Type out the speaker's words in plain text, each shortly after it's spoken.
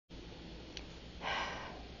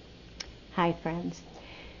Hi friends,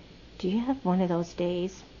 do you have one of those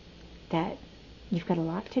days that you've got a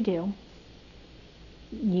lot to do,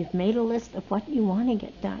 you've made a list of what you want to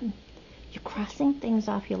get done, you're crossing things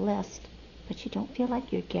off your list, but you don't feel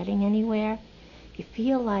like you're getting anywhere, you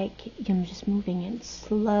feel like you're just moving in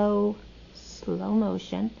slow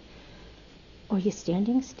motion, or you're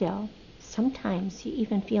standing still, sometimes you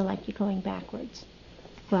even feel like you're going backwards.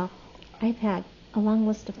 Well, I've had a long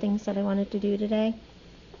list of things that I wanted to do today.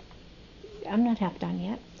 I'm not half done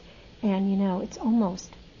yet. And it's almost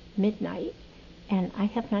midnight, and I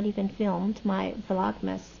have not even filmed my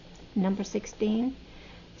Vlogmas number 16.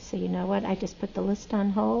 So you know what? I just put the list on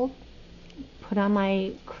hold, put on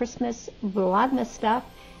my Christmas Vlogmas stuff,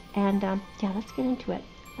 and yeah, let's get into it.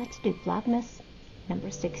 Let's do Vlogmas number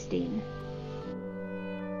 16.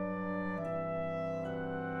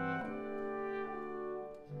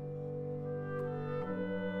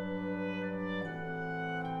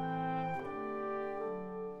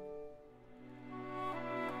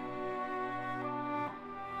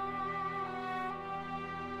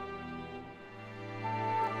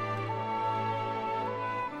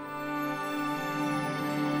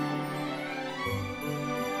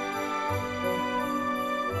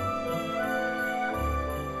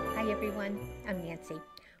 Everyone, I'm Nancy.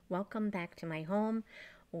 Welcome back to my home,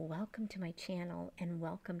 welcome to my channel, and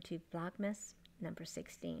welcome to Vlogmas number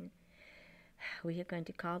 16. We are going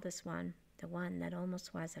to call this one the one that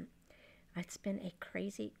almost wasn't. It's been a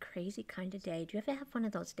crazy kind of day. Do you ever have one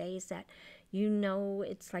of those days that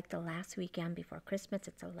it's like the last weekend before Christmas,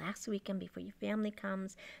 it's the last weekend before your family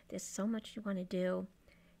comes, there's so much you want to do,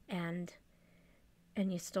 and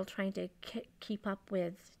you're still trying to keep up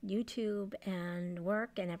with YouTube and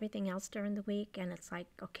work and everything else during the week, and it's like,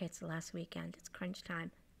 okay, it's the last weekend, it's crunch time,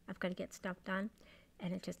 I've got to get stuff done,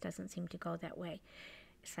 and it just doesn't seem to go that way.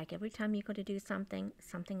 It's like every time you go to do something,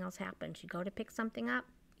 something else happens. You go to pick something up,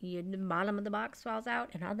 the bottom of the box falls out,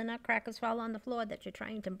 and all the nutcrackers fall on the floor that you're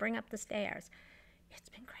trying to bring up the stairs. It's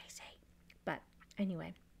been crazy. But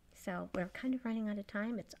anyway, so we're kind of running out of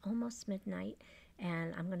time. It's almost midnight.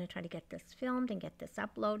 And I'm going to try to get this filmed and get this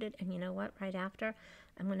uploaded. And you know what? Right after,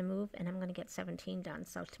 I'm going to move and I'm going to get 17 done.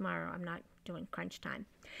 So tomorrow, I'm not doing crunch time.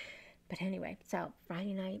 But anyway, so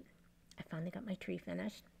Friday night, I finally got my tree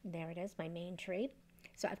finished. There it is, my main tree.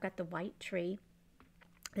 So I've got the white tree.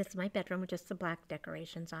 This is my bedroom with just the black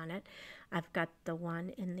decorations on it. I've got the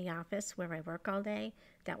one in the office where I work all day.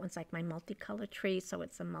 That one's like my multicolored tree, so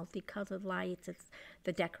it's the multicolored lights. It's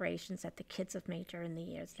the decorations that the kids have made during the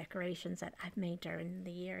years, decorations that I've made during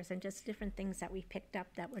the years, and just different things that we picked up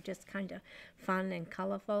that were just kind of fun and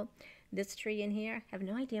colorful. This tree in here, I have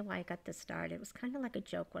no idea why I got this started. It was kind of like a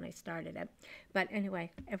joke when I started it. But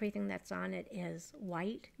anyway, everything that's on it is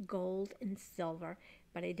white, gold, and silver.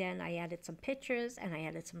 But again, I added some pictures and I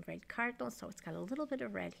added some red cardinals, so it's got a little bit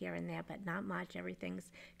of red here and there, but not much.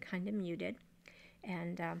 Everything's kind of muted.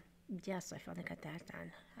 And yes, I finally got that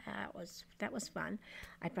done. That was fun.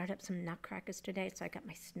 I brought up some nutcrackers today, so I got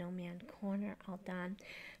my snowman corner all done.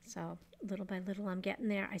 So little by little, I'm getting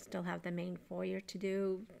there. I still have the main foyer to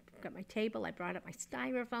do. Got my table. I brought up my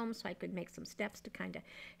styrofoam so I could make some steps to kind of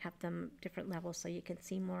have them different levels so you can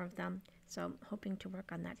see more of them. So I'm hoping to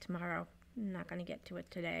work on that tomorrow. I'm not going to get to it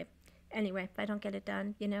today. Anyway, if I don't get it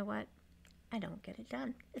done, you know what? I don't get it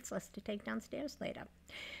done. It's less to take downstairs later.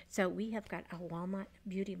 So we have got a Walmart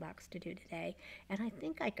beauty box to do today. And I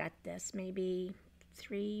think I got this maybe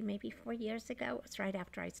 3, maybe 4 years ago. It's right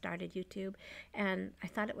after I started YouTube. And I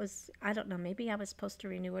thought it was, I don't know, maybe I was supposed to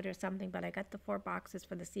renew it or something, but I got the 4 boxes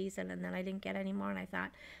for the season and then I didn't get any more. And I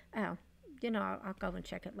thought, oh, I'll go and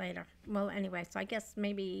check it later. Well, anyway, so I guess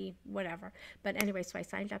maybe whatever. But anyway, so I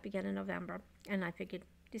signed up again in November, and I figured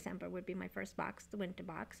December would be my first box, the winter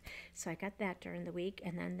box. So I got that during the week,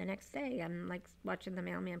 and then the next day, I'm like watching the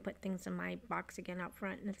mailman put things in my box again out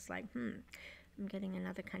front, and it's like, I'm getting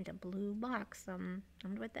another kind of blue box. I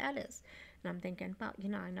wonder what that is. And I'm thinking, well,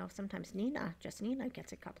 I know sometimes Nina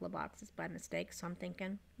gets a couple of boxes by mistake. So I'm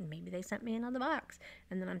thinking, maybe they sent me another box.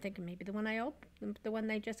 And then I'm thinking, maybe the one I opened, the one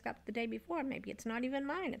they just got the day before, maybe it's not even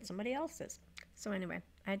mine. It's somebody else's. So anyway,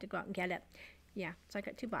 I had to go out and get it. Yeah, so I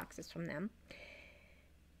got 2 boxes from them.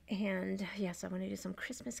 And yes, I want to do some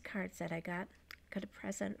Christmas cards that I got. Got a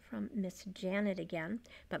present from Miss Janet again.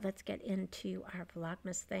 But let's get into our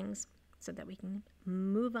Vlogmas things, so that we can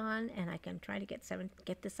move on and I can try to get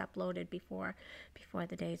this uploaded before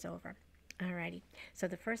the day's over. Alrighty, so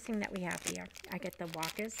the first thing that we have here, I get the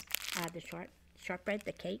Walkers, the shortbread,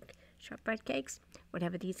 the cake, shortbread cakes,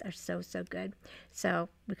 whatever. These are so, so good. So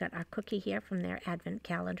we got our cookie here from their Advent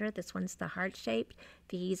Calendar. This one's the heart-shaped.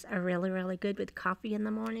 These are really, really good with coffee in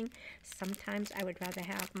the morning. Sometimes I would rather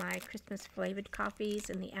have my Christmas-flavored coffees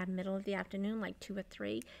in the middle of the afternoon, like 2 or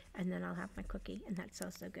 3, and then I'll have my cookie, and that's so,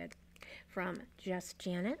 so good. From Just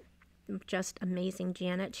Janet. Just Amazing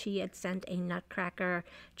Janet. She had sent a Nutcracker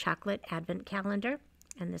chocolate Advent Calendar.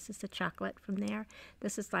 And this is the chocolate from there.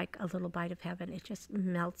 This is like a little bite of heaven. It just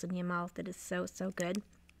melts in your mouth. It is so, so good.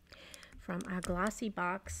 From our Glossy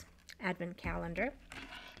box Advent Calendar,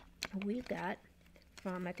 we got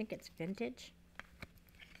from, I think it's Vintage.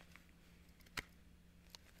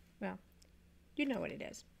 Well, you know what it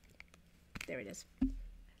is. There it is.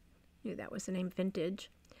 Knew that was the name,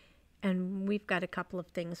 Vintage. And we've got a couple of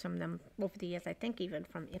things from them over the years. I think even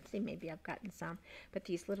from Ipsy, maybe I've gotten some. But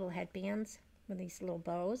these little headbands with these little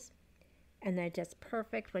bows, and they're just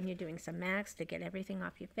perfect when you're doing some masks to get everything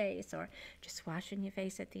off your face, or just washing your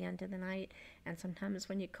face at the end of the night. And sometimes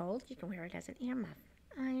when you're cold, you can wear it as an earmuff.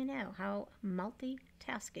 I know, how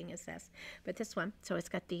multitasking is this? But this one, so it's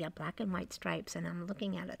got the black and white stripes, and I'm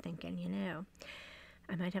looking at it thinking, you know,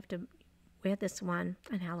 I might have to wear this one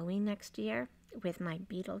on Halloween next year with my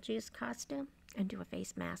Beetlejuice costume and do a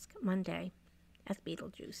face mask Monday as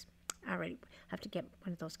Beetlejuice. I already have to get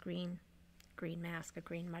one of those green mask, a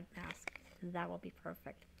green mud mask. That will be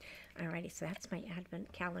perfect. Alrighty, so that's my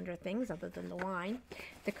Advent Calendar things other than the wine.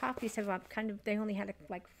 The coffees have they only had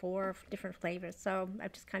like 4 different flavors, so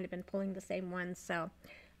I've just kind of been pulling the same ones, so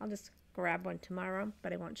I'll just grab one tomorrow,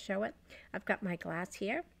 but I won't show it. I've got my glass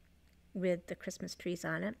here with the Christmas trees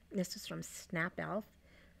on it. This is from Snap Elf.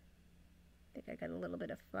 I think I got a little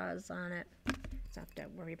bit of fuzz on it, so I have to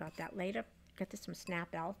worry about that later. Got this from Snap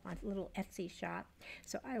Elf, a little Etsy shop.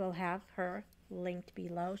 So I will have her linked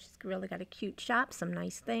below. She's really got a cute shop, some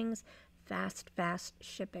nice things, fast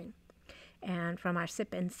shipping. And from our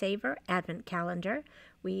Sip and Savor Advent Calendar,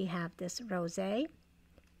 we have this rosé.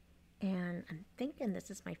 And I'm thinking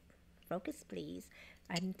this is my, focus please.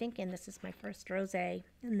 I'm thinking this is my first rosé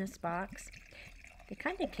in this box. They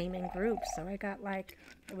kind of came in groups, so I got like,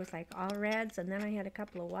 it was like all reds, and then I had a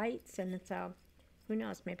couple of whites, and it's all, who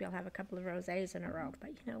knows, maybe I'll have a couple of rosés in a row,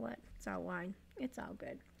 but you know what, it's all wine, it's all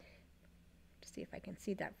good. To see if I can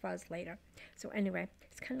see that fuzz later. So anyway,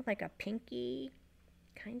 it's kind of like a pinky,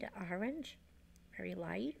 kind of orange, very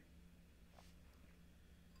light.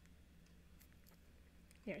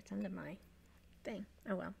 There, it's under my thing.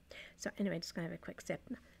 Oh well. So anyway, just gonna have a quick sip.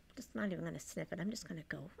 Just not even gonna sniff it. I'm just gonna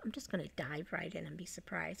go. I'm just gonna dive right in and be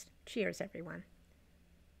surprised. Cheers, everyone.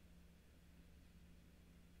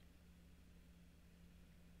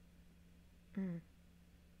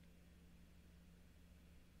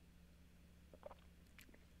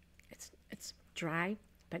 It's dry,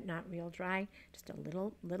 but not real dry. Just a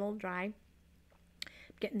little dry.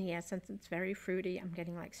 I'm getting the essence. It's very fruity. I'm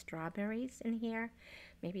getting like strawberries in here,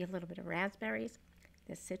 maybe a little bit of raspberries.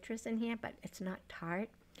 There's citrus in here, but it's not tart.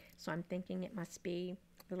 So I'm thinking it must be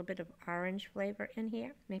a little bit of orange flavor in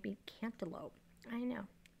here. Maybe cantaloupe. I know.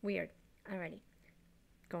 Weird. Alrighty.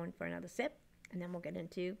 Going for another sip, and then we'll get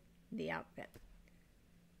into the outfit.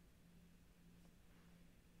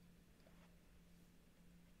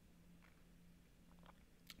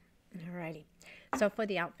 Alrighty. So for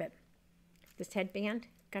the outfit, this headband,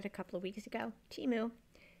 got a couple of weeks ago. Temu.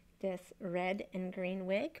 This red and green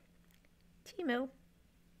wig. Temu.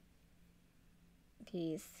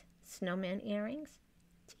 These snowman earrings.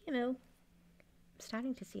 Temu. I'm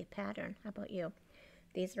starting to see a pattern. How about you?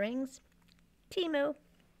 These rings. Temu.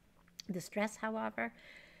 This dress, however,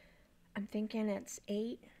 I'm thinking it's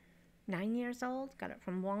 9 years old. Got it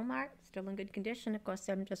from Walmart. Still in good condition. Of course,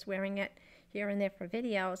 I'm just wearing it here and there for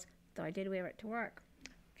videos, though I did wear it to work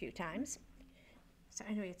a few times. So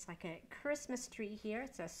anyway, it's like a Christmas tree here.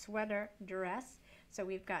 It's a sweater dress. So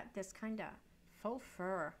we've got this kind of faux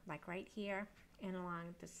fur, like right here, and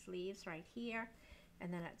along the sleeves right here,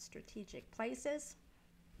 and then at strategic places,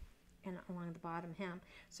 and along the bottom hem.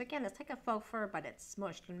 So again, it's like a faux fur, but it's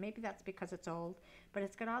smushed, and maybe that's because it's old, but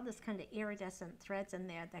it's got all this kind of iridescent threads in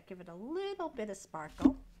there that give it a little bit of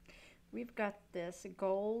sparkle. We've got this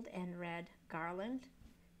gold and red garland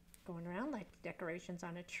going around like decorations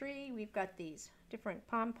on a tree. We've got these different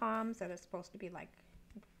pom-poms that are supposed to be like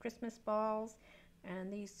Christmas balls,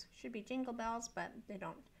 and these should be jingle bells, but they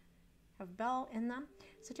don't have bell in them.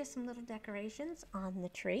 So just some little decorations on the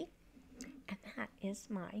tree, and that is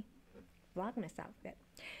my Vlogmas outfit.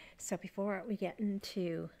 So before we get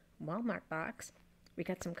into Walmart box, we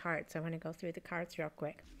got some cards. So I want to go through the cards real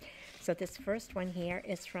quick. So this first one here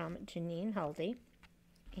is from Janine Huldy,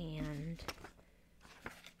 and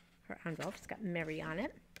her envelope's got Mary on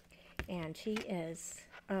it. And she is,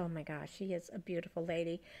 oh my gosh, she is a beautiful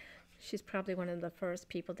lady. She's probably one of the first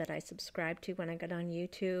people that I subscribed to when I got on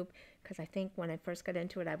YouTube, because I think when I first got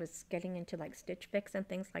into it, I was getting into like Stitch Fix and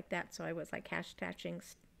things like that. So I was like hashtagging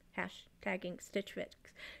Stitch Fix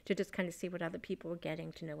to just kind of see what other people were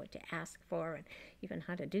getting, to know what to ask for, and even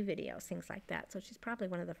how to do videos, things like that. So she's probably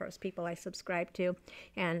one of the first people I subscribed to,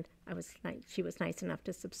 and she was nice enough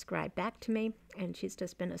to subscribe back to me, and she's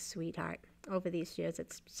just been a sweetheart over these years.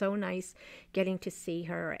 It's so nice getting to see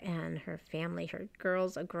her and her family. Her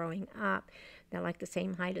girls are growing up. They're like the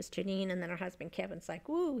same height as Janine, and then her husband Kevin's like,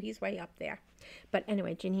 woo, he's way up there. But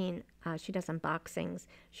anyway, Janine, she does unboxings.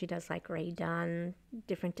 She does like Ray Dunn,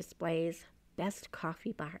 different displays, best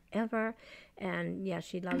coffee bar ever. And yeah,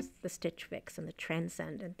 she loves the Stitch Fix and the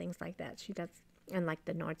Transcend and things like that. She does, and like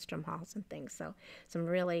the Nordstrom hauls and things. So some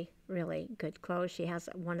really, really good clothes. She has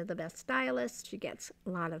one of the best stylists. She gets a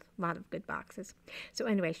lot of good boxes. So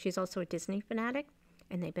anyway, she's also a Disney fanatic,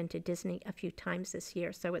 and they've been to Disney a few times this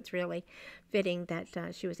year. So it's really fitting that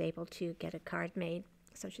she was able to get a card made.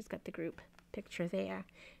 So she's got the group picture there.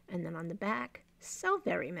 And then on the back, so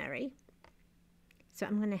very merry. So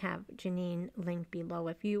I'm going to have Janine link below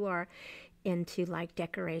if you are into like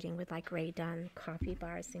decorating with like Ray Dunn coffee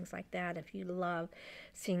bars, things like that. If you love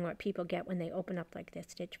seeing what people get when they open up like their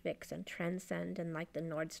Stitch Fix and Transcend and like the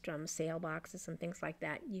Nordstrom sale boxes and things like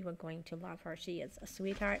that, you are going to love her. She is a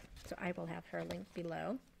sweetheart. So I will have her link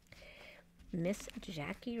below. Miss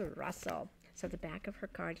Jackie Russell. So the back of her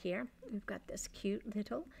card here, we've got this cute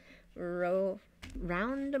little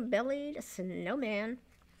round-bellied snowman.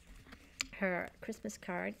 Her Christmas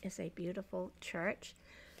card is a beautiful church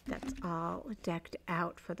that's all decked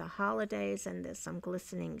out for the holidays, and there's some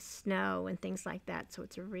glistening snow and things like that. So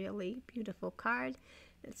it's a really beautiful card.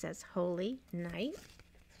 It says Holy Night.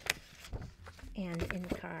 And in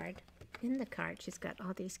the card, she's got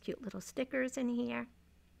all these cute little stickers in here.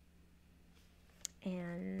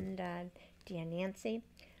 And Dear Nancy,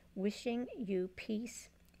 wishing you peace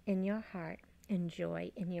in your heart and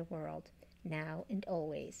joy in your world, now and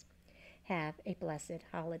always. Have a blessed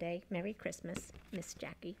holiday. Merry Christmas, Miss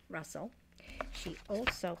Jackie Russell. She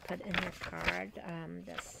also put in her card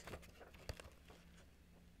this,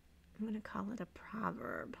 I'm going to call it a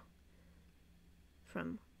proverb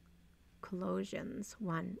from Colossians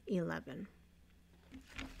 1:11.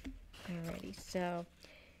 Alrighty, so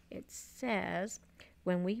it says,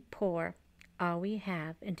 when we pour all we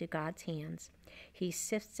have into God's hands, He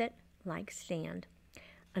sifts it like sand,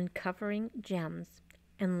 uncovering gems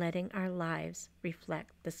and letting our lives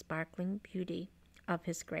reflect the sparkling beauty of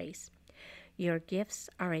His grace. Your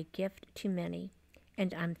gifts are a gift to many,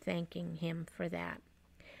 and I'm thanking Him for that.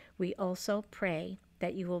 We also pray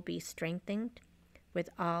that you will be strengthened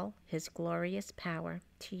with all His glorious power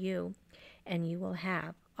to you, and you will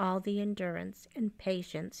have all the endurance and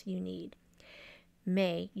patience you need.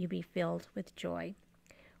 May you be filled with joy.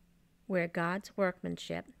 We're God's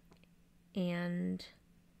workmanship, and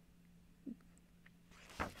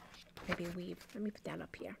maybe weave. Let me put that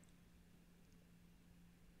up here.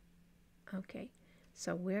 Okay,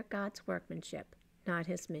 so we're God's workmanship, not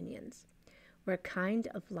His minions. We're kind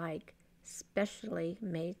of like specially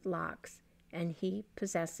made locks, and He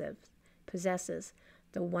possesses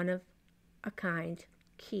the one-of-a-kind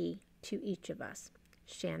key to each of us.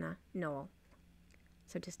 Shanna Noel.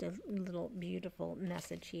 So just a little beautiful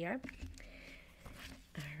message here.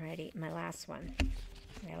 Alrighty, my last one.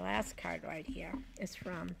 My last card right here is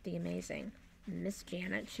from the amazing Miss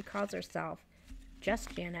Janet. She calls herself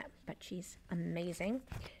just Janet, but she's amazing.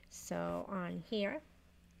 So on here,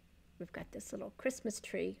 we've got this little Christmas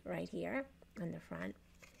tree right here on the front.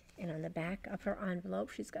 And on the back of her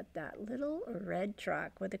envelope, she's got that little red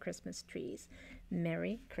truck with the Christmas trees.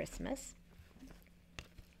 Merry Christmas.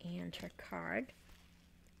 And her card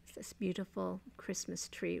is this beautiful Christmas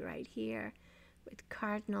tree right here with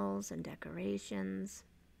cardinals and decorations.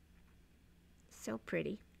 So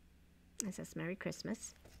pretty. It says Merry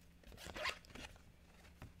Christmas.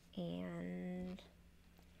 And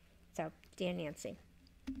so, dear Nancy,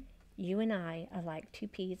 you and I are like two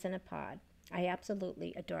peas in a pod. I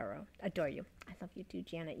absolutely adore you. I love you too,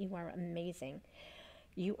 Janet. You are amazing.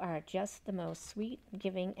 You are just the most sweet,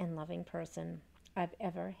 giving, and loving person I've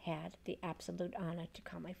ever had the absolute honor to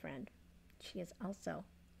call my friend. She is also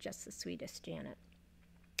just the sweetest, Janet.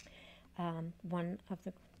 One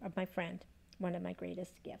of my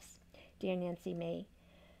greatest gifts. Dear Nancy, may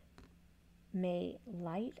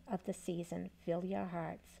light of the season fill your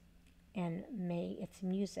hearts, and may its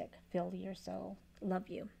music fill your soul. Love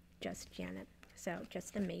you, just Janet. So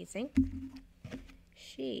just amazing.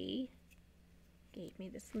 She gave me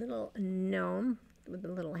this little gnome with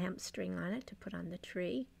a little hemp string on it to put on the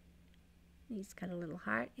tree. He's got a little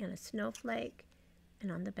heart and a snowflake.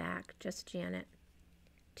 And on the back, Just Janet,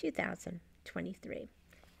 2023.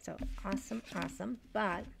 So awesome, awesome.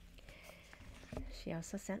 But she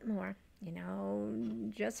also sent more. You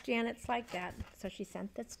know, Just Janet's like that. So she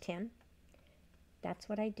sent this tin. That's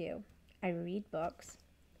what I do. I read books,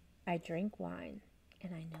 I drink wine,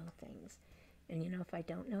 and I know things. And you know, if I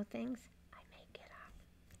don't know things, I make it up.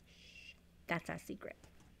 Shh. That's our secret.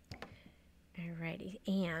 Alrighty,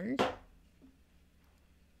 and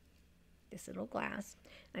this little glass.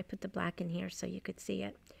 I put the black in here so you could see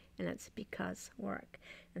it, and it's because work.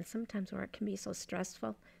 And sometimes work can be so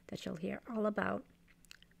stressful that you'll hear all about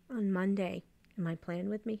on Monday. Am I playing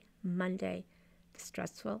with me? Monday.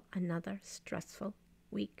 Another stressful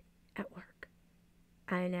week at work.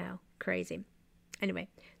 I know, crazy. Anyway,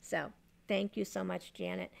 so thank you so much,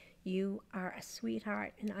 Janet. You are a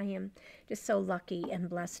sweetheart, and I am just so lucky and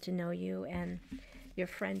blessed to know you, and your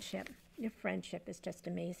friendship. Your friendship is just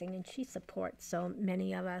amazing, and she supports so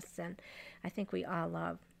many of us, and I think we all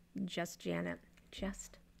love Just Janet.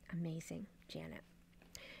 Just amazing, Janet.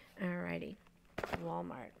 Alrighty,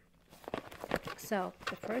 Walmart. So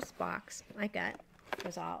the first box I got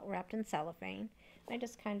was all wrapped in cellophane. I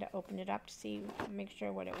just kind of opened it up to see, make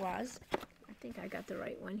sure what it was. I think I got the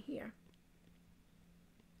right one here.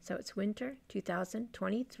 So it's winter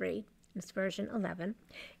 2023. It's version 11.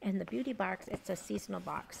 And the beauty box, it's a seasonal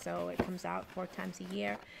box, so it comes out 4 times a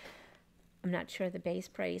year. I'm not sure the base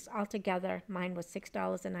price. Altogether, mine was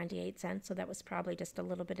 $6.98, so that was probably just a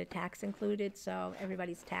little bit of tax included, so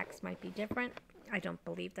everybody's tax might be different. I don't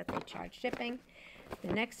believe that they charge shipping.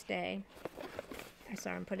 The next day, I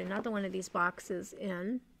saw him put another one of these boxes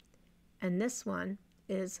in, and this one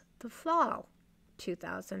is the fall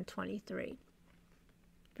 2023,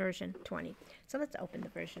 version 20. So let's open the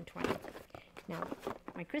version 20. Now,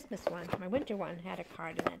 my Christmas one, my winter one, had a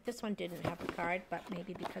card in it. This one didn't have a card, but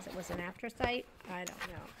maybe because it was an aftersight, I don't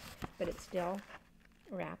know. But it's still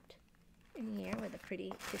wrapped in here with a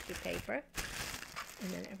pretty tissue paper,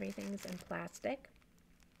 and then everything's in plastic.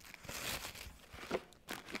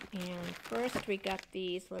 And first we got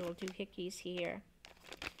these little doohickeys here.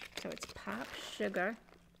 So it's pop sugar,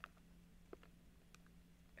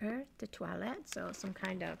 eau de toilette, so some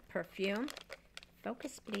kind of perfume.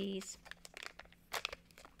 Focus, please.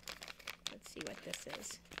 Let's see what this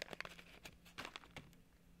is.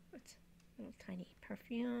 It's a little tiny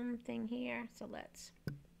perfume thing here. So let's.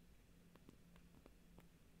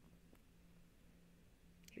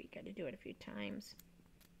 We got to do it a few times.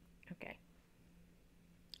 Okay.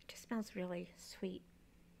 Smells really sweet,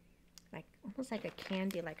 like almost like a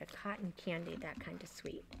candy, like a cotton candy, that kind of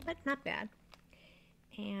sweet, but not bad.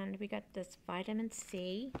 And we got this vitamin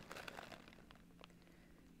C,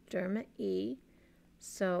 Derma E,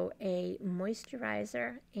 so a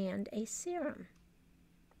moisturizer and a serum.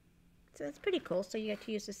 So that's pretty cool. So you get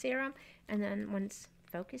to use the serum, and then once,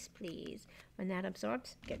 focus please, when that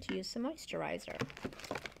absorbs, you get to use some moisturizer.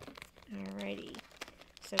 Alrighty.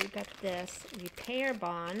 So we got this Repair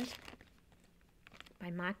Bond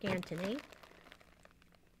by Mark Anthony.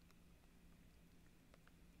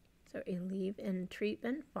 So a leave-in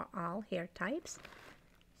treatment for all hair types.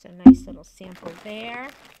 So nice little sample there.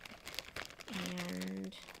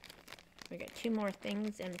 And we got 2 more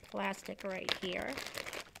things in plastic right here.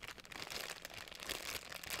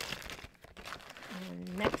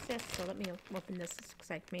 And Nexus, so let me open this. This looks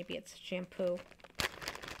like maybe it's shampoo.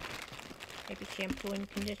 Maybe shampoo and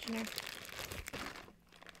conditioner.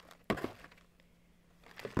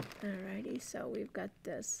 Alrighty, so we've got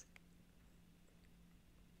this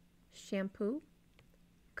shampoo,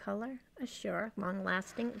 Color Assure,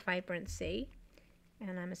 long-lasting vibrancy,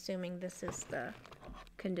 and I'm assuming this is the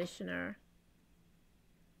conditioner.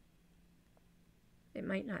 It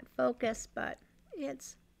might not focus, but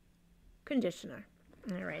it's conditioner.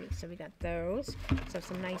 Alrighty, so we got those. So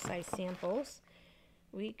some nice size samples.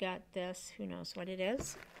 We got this, who knows what it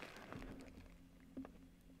is.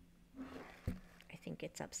 I think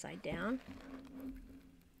it's upside down.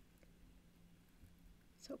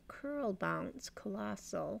 So Curl Bounce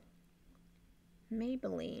Colossal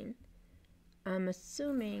Maybelline. I'm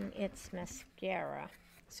assuming it's mascara.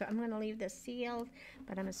 So I'm going to leave this sealed,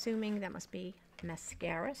 but I'm assuming that must be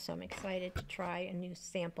mascara. So I'm excited to try a new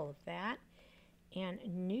sample of that. And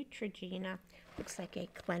Neutrogena looks like a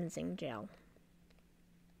cleansing gel.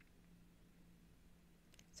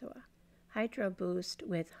 So a Hydro Boost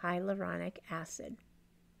with hyaluronic acid.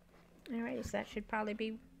 Alrighty, so that should probably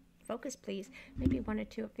be, focus please, maybe 1 or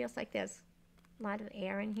 2. It feels like there's a lot of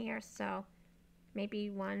air in here, so maybe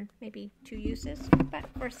 1, maybe 2 uses, but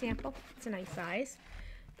for a sample, it's a nice size.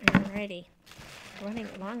 Alrighty, running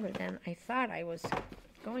longer than I thought I was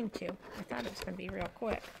going to. I thought it was going to be real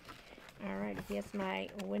quick. Alright, here's my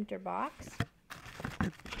winter box.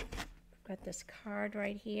 Got this card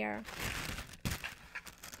right here,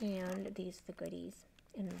 and these are the goodies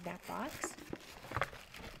in that box.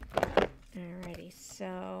 Alrighty,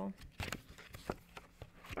 so,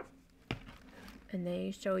 and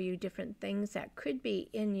they show you different things that could be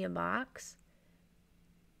in your box.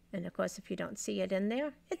 And of course, if you don't see it in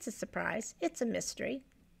there, it's a surprise. It's a mystery.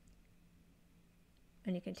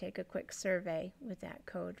 And you can take a quick survey with that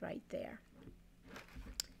code right there.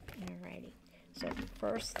 Alrighty. So the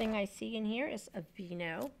first thing I see in here is a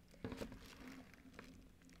Vino.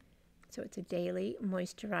 So it's a daily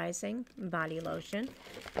moisturizing body lotion.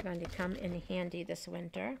 It's going to come in handy this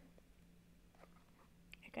winter.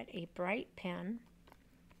 I got a bright pen.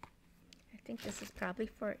 I think this is probably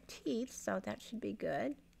for teeth, so that should be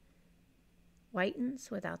good. Whitens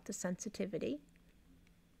without the sensitivity.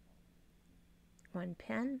 1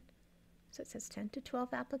 pen. So it says 10 to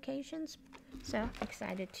 12 applications. So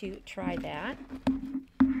excited to try that.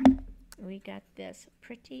 We got this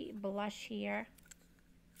pretty blush here.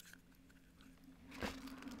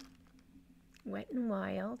 Wet n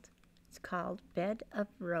Wild. It's called Bed of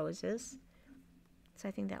Roses. So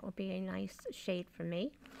I think that will be a nice shade for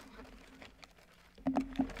me.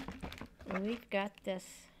 We've got this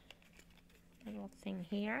little thing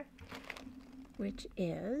here, which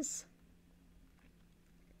is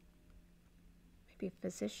maybe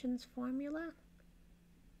Physicians Formula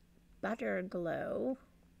Butter Glow.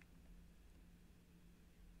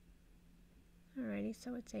 Alrighty,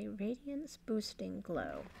 so it's a Radiance Boosting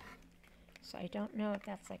Glow. So I don't know if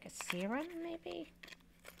that's like a serum, maybe.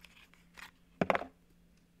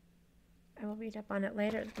 I will read up on it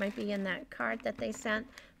later. It might be in that card that they sent,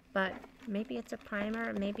 but maybe it's a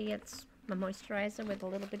primer, maybe it's a moisturizer with a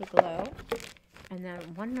little bit of glow. And then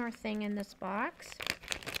one more thing in this box.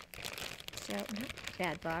 So, not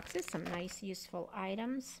bad boxes, some nice useful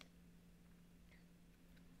items.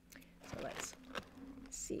 So let's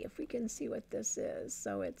see if we can see what this is.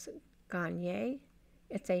 So it's Garnier.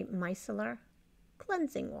 It's a micellar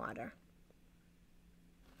cleansing water.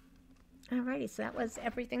 Alrighty, so that was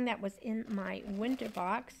everything that was in my winter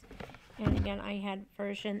box. And again, I had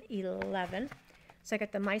version 11. So I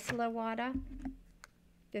got the micellar water,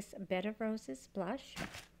 this Bed of Roses blush,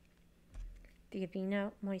 the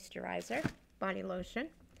Aveeno moisturizer, body lotion.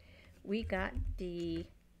 We got the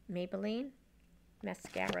Maybelline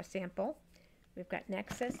mascara sample. We've got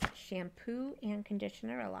Nexus shampoo and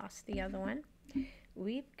conditioner. I lost the other one.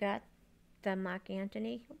 We've got the Marc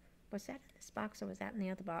Anthony. Was that in this box or was that in the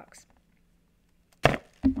other box?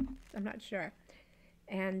 I'm not sure.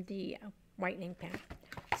 And the whitening pen.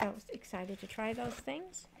 So I was excited to try those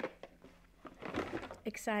things.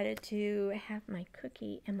 Excited to have my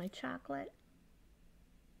cookie and my chocolate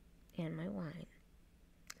and my wine.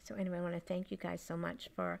 So anyway, I want to thank you guys so much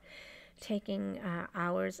for taking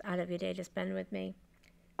hours out of your day to spend with me.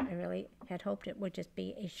 I really had hoped it would just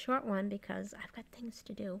be a short one because I've got things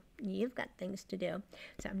to do. You've got things to do.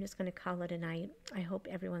 So I'm just going to call it a night. I hope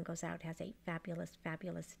everyone goes out, has a fabulous,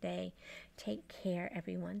 fabulous day. Take care,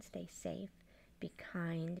 everyone. Stay safe. Be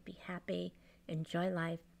kind. Be happy. Enjoy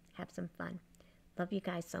life. Have some fun. Love you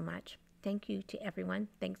guys so much. Thank you to everyone.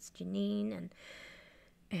 Thanks Janine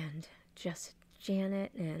and just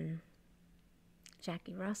Janet and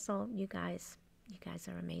Jackie Russell. You guys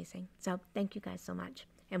are amazing. So thank you guys so much.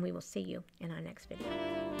 And we will see you in our next video.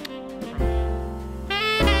 Bye.